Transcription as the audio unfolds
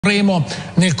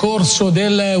Nel corso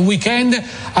del weekend.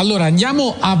 Allora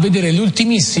andiamo a vedere le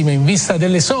ultimissime in vista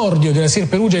dell'esordio della Sir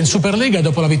Perugia in Superlega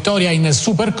dopo la vittoria in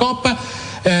Supercoppa.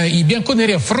 I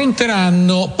bianconeri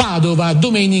affronteranno Padova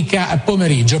domenica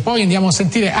pomeriggio. Poi andiamo a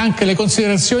sentire anche le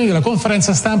considerazioni della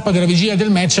conferenza stampa della vigilia del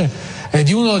match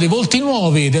di uno dei volti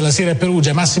nuovi della Sir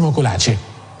Perugia, Massimo Colaci.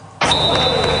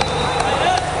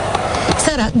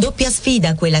 Sarà doppia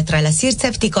sfida quella tra la Sir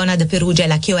Safety Conad Perugia e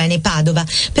la Chioene Padova,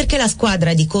 perché la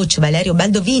squadra di coach Valerio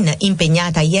Baldovin,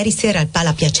 impegnata ieri sera al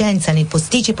Pala Piacenza nel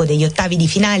posticipo degli ottavi di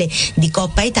finale di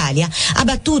Coppa Italia, ha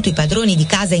battuto i padroni di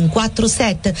casa in 4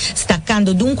 set,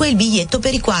 staccando dunque il biglietto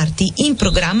per i quarti, in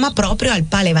programma proprio al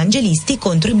Pala Evangelisti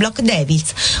contro i Block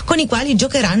Devils, con i quali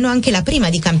giocheranno anche la prima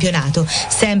di campionato,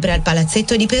 sempre al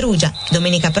Palazzetto di Perugia,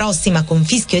 domenica prossima con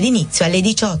fischio d'inizio alle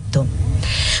 18.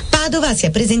 Padova si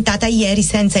è presentata ieri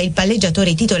senza il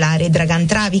palleggiatore titolare Dragan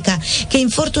Travica, che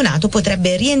infortunato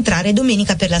potrebbe rientrare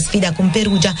domenica per la sfida con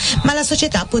Perugia, ma la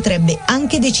società potrebbe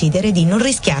anche decidere di non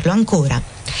rischiarlo ancora.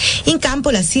 In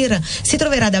campo la Sir si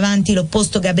troverà davanti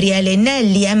l'opposto Gabriele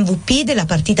Nelli, MVP della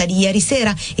partita di ieri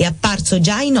sera e apparso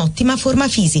già in ottima forma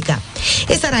fisica.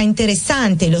 E sarà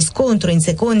interessante lo scontro in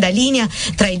seconda linea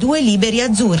tra i due liberi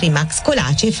azzurri, Max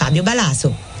Colaci e Fabio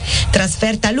Balaso.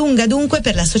 Trasferta lunga dunque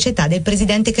per la società del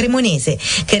presidente cremonese,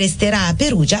 che resterà a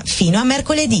Perugia fino a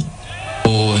mercoledì.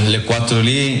 Le 4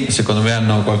 lì secondo me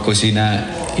hanno qualcosina,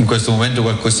 in questo momento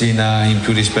qualcosina in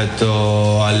più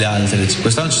rispetto alle altre.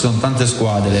 Quest'anno ci sono tante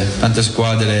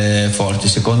squadre forti,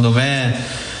 secondo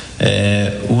me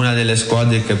una delle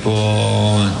squadre che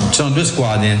ci sono 2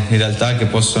 squadre in realtà che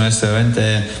possono essere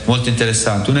veramente molto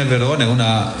interessanti, una è Verona e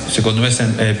una secondo me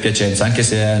è Piacenza, anche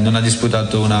se non ha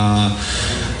disputato una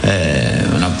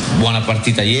buona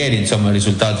partita ieri, insomma il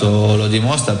risultato lo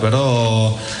dimostra,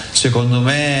 però secondo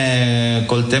me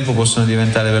col tempo possono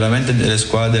diventare veramente delle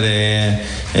squadre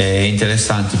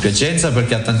interessanti. Piacenza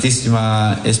perché ha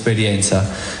tantissima esperienza,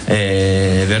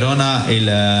 Verona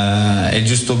è il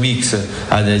giusto mix,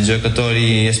 ha dei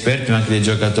giocatori esperti ma anche dei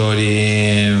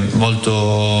giocatori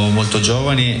molto, molto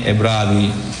giovani e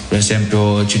bravi. Per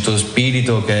esempio cito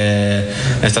Spirito, che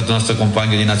è stato nostro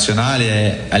compagno di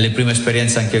nazionale, ha le prime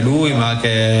esperienze anche lui, ma che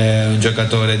è un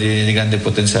giocatore di grande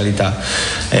potenzialità.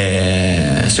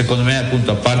 Secondo me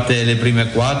appunto, a parte le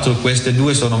prime 4, queste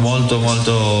 2 sono molto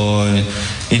molto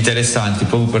interessanti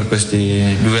proprio per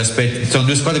questi 2 aspetti. Sono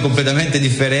 2 squadre completamente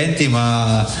differenti,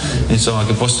 ma insomma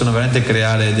che possono veramente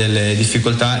creare delle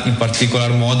difficoltà, in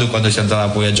particolar modo quando si andrà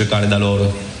poi a giocare da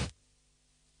loro.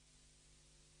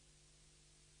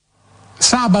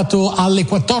 Sabato alle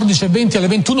 14:20 alle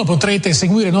 21 potrete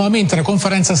seguire nuovamente la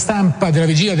conferenza stampa della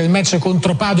vigilia del match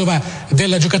contro Padova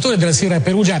del giocatore della Sir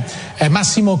Perugia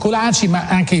Massimo Colaci, ma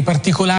anche i particolari